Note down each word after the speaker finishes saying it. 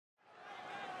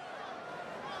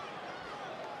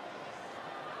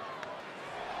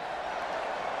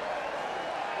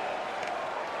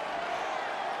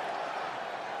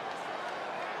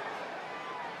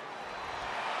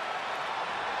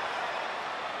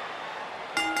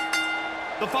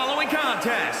The following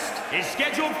contest is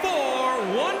scheduled for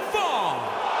one fall.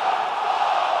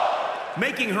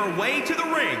 Making her way to the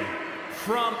ring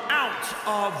from out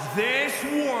of this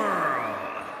world,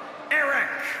 Eric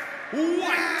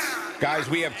White. Guys,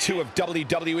 we have two of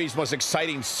WWE's most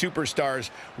exciting superstars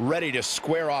ready to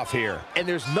square off here. And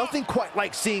there's nothing quite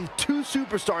like seeing two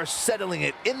superstars settling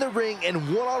it in the ring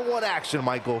in one-on-one action,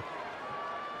 Michael.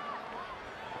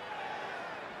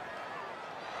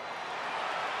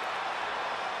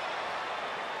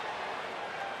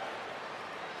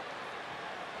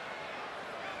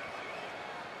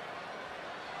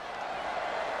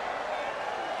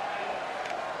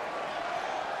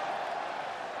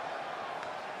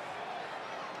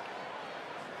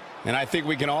 And I think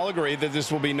we can all agree that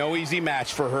this will be no easy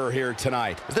match for her here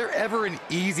tonight. Is there ever an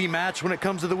easy match when it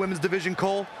comes to the women's division,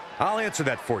 Cole? I'll answer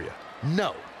that for you.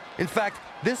 No. In fact,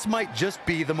 this might just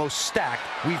be the most stacked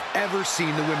we've ever seen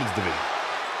the women's division.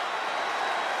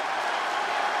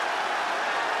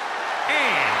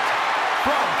 And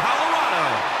from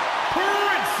Colorado,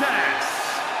 Princess.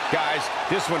 Guys,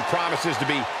 this one promises to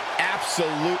be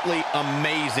absolutely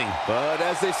amazing. But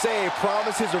as they say,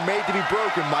 promises are made to be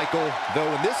broken, Michael. Though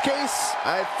in this case,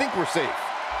 I think we're safe.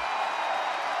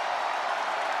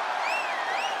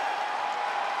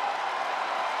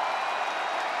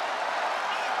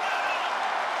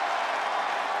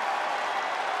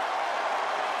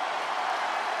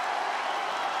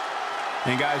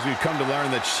 And guys, we've come to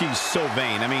learn that she's so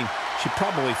vain. I mean, she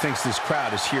probably thinks this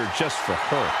crowd is here just for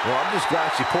her. Well, I'm just glad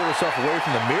she pulled herself away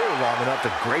from the mirror long enough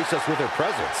to grace us with her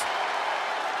presence.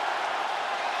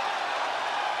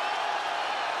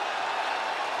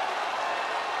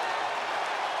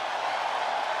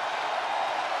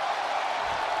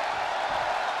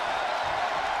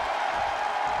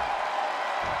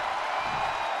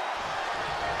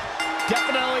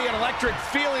 Definitely an electric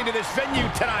feeling to this venue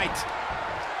tonight.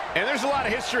 And there's a lot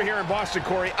of history here in Boston,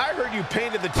 Corey. I heard you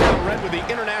painted the town red with the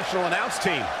international announce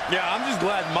team. Yeah, I'm just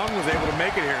glad Mung was able to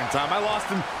make it here in time. I lost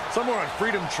him somewhere on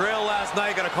Freedom Trail last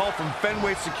night. Got a call from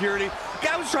Fenway Security.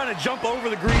 Guy was trying to jump over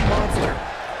the Green Monster.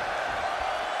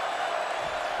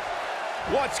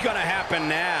 What's going to happen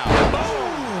now?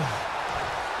 Boom!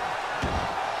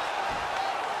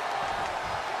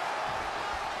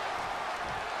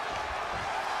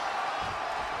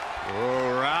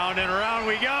 Oh, round and round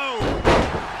we go.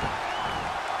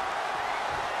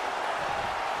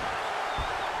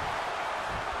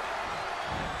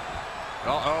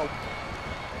 Uh-oh.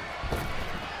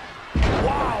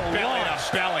 Wow, belly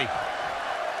to belly.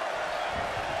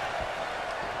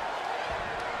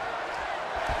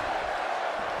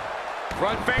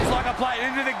 Front face lock applied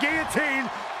into the guillotine.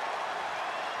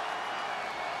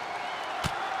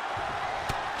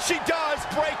 She does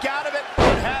break out of it,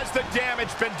 but has the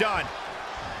damage been done?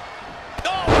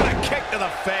 Oh, what a kick to the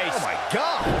face. Oh, my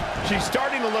God. She's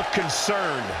starting to look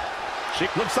concerned. She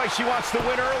looks like she wants to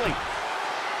win early.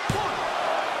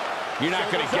 You're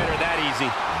not going to get her that easy.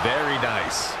 Very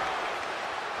nice.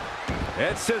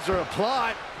 Head scissor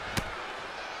applied.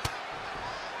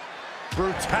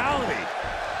 Brutality.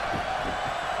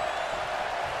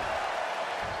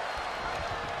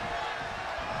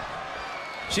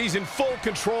 She's in full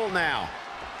control now.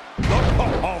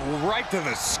 Oh, right to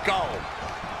the skull.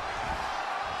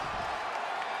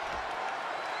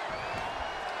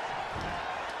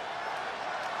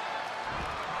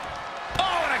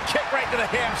 Kick right to the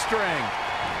hamstring.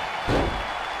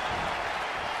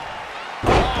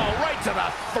 Oh, right to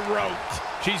the throat.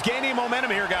 She's gaining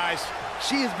momentum here, guys.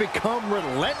 She has become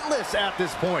relentless at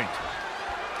this point.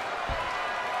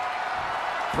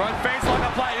 Front face lock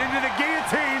applied into the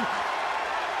guillotine.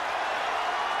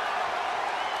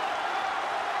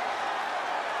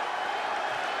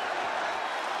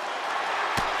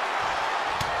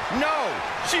 No,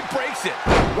 she breaks it.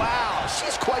 Wow,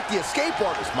 she's quite the escape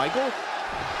artist, Michael.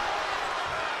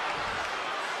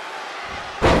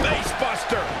 Face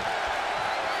buster.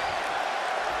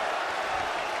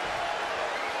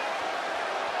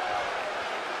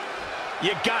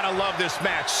 You gotta love this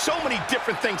match. So many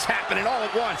different things happening all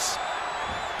at once.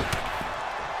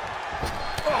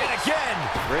 Oh. And again.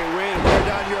 Great way to wear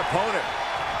down your opponent.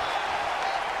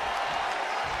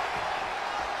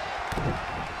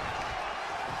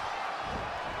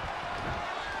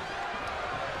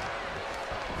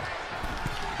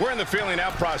 We're in the feeling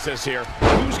out process here.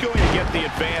 Who's going to get the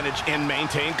advantage and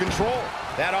maintain control?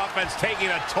 That offense taking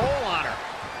a toll on her.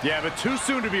 Yeah, but too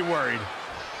soon to be worried.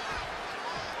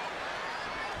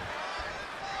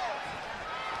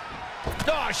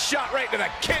 Oh, shot right to the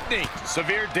kidney.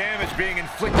 Severe damage being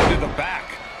inflicted to the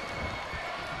back.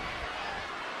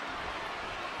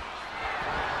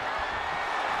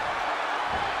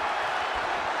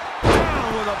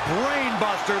 a brain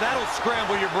buster. That'll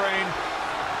scramble your brain.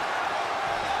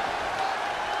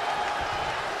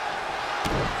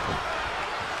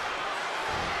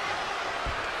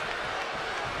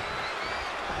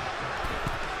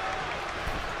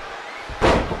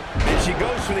 And she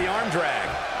goes for the arm drag.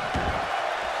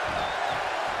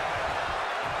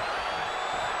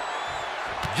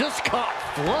 Just caught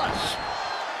flush.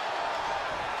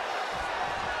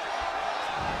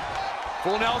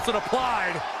 Full Nelson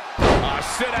applied.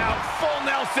 Sit out, full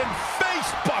Nelson,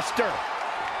 face buster.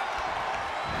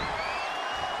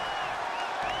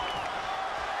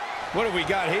 What have we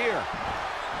got here?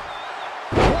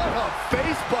 What a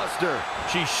face buster.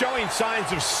 She's showing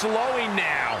signs of slowing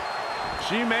now.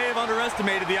 She may have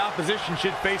underestimated the opposition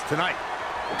she'd face tonight.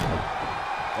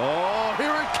 Oh,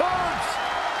 here it comes.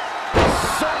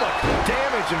 So much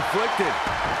damage inflicted.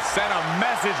 Sent a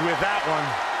message with that one.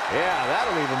 Yeah,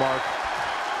 that'll leave a mark.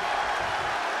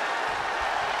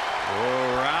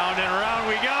 Oh, round and round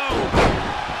we go.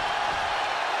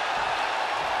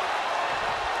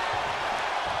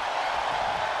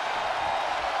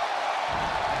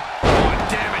 Oh,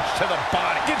 damage to the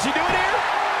body. Can she do it here?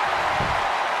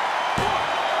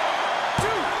 1,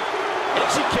 2.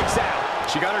 And she kicks out.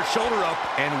 She got her shoulder up,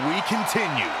 and we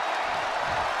continue.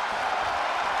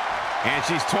 And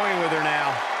she's toying with her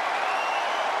now.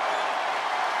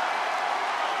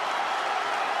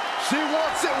 She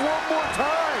wants it one more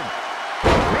time.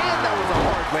 Man, that was a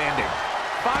hard landing.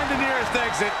 Find the nearest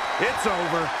exit. It's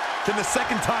over. Can the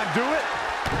second time do it?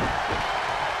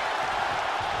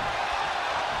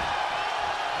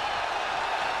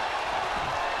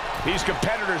 These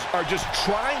competitors are just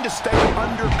trying to stay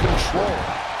under control.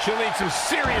 She'll need some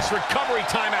serious recovery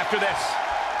time after this.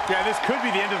 Yeah, this could be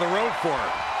the end of the road for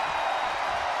her.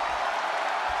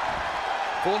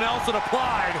 Full Nelson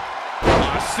applied.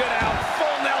 Sit out,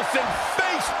 full Nelson,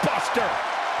 face buster.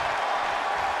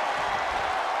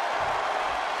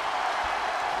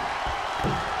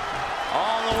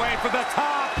 All the way for the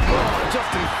top. Oh, just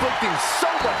inflicting so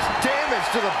much damage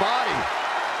to the body.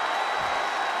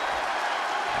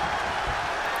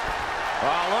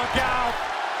 Oh, look out.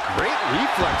 Great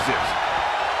reflexes.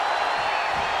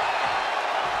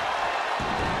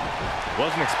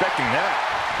 Wasn't expecting that.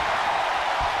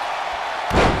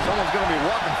 Someone's going to be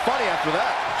walking funny after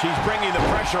that. She's bringing the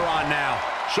pressure on now.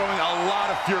 Showing a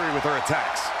lot of fury with her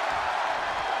attacks.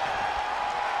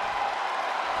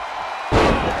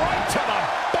 Right to the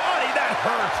body, that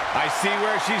hurt. I see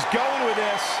where she's going with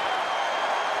this.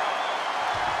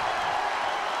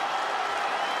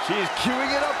 She's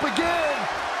queuing it up again.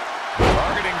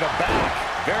 Targeting the back.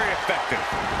 Very effective.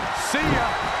 See ya.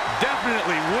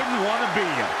 Definitely wouldn't want to be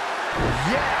ya.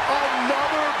 Yet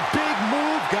another big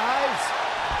move, guys.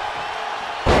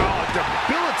 Oh,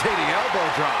 debilitating elbow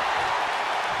drop.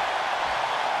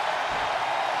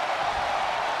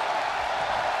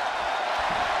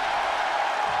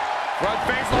 Front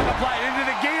face lock applied into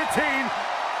the guillotine.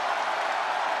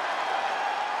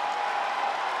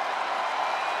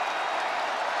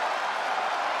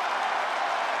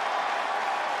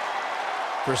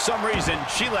 For some reason,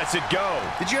 she lets it go.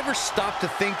 Did you ever stop to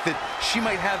think that she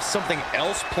might have something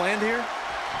else planned here?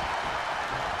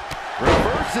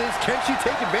 Reverses. Can she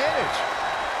take advantage?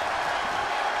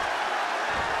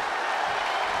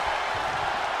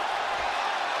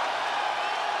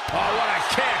 Oh, what a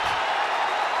kick.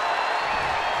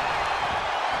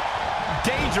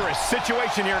 Dangerous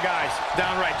situation here, guys.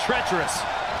 Downright treacherous.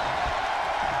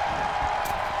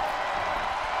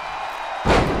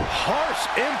 Harsh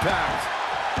impact.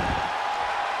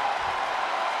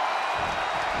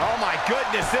 Oh, my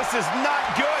goodness, this is not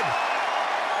good.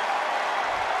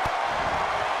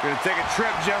 Gonna take a trip,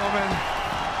 gentlemen.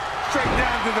 Straight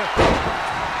down to the...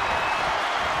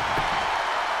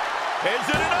 Is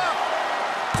it enough?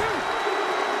 2,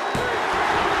 3.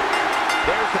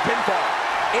 There's the pinfall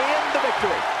and the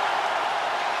victory.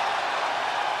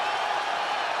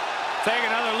 Take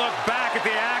another look back at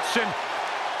the action.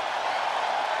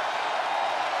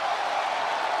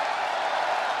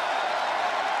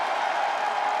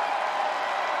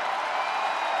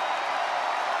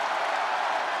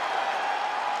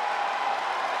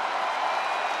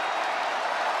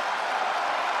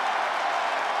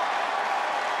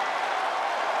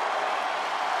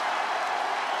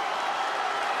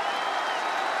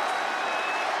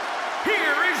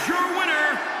 Here is your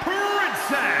winner,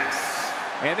 Princess.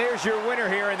 And there's your winner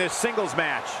here in this singles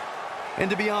match. And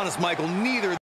to be honest, Michael, neither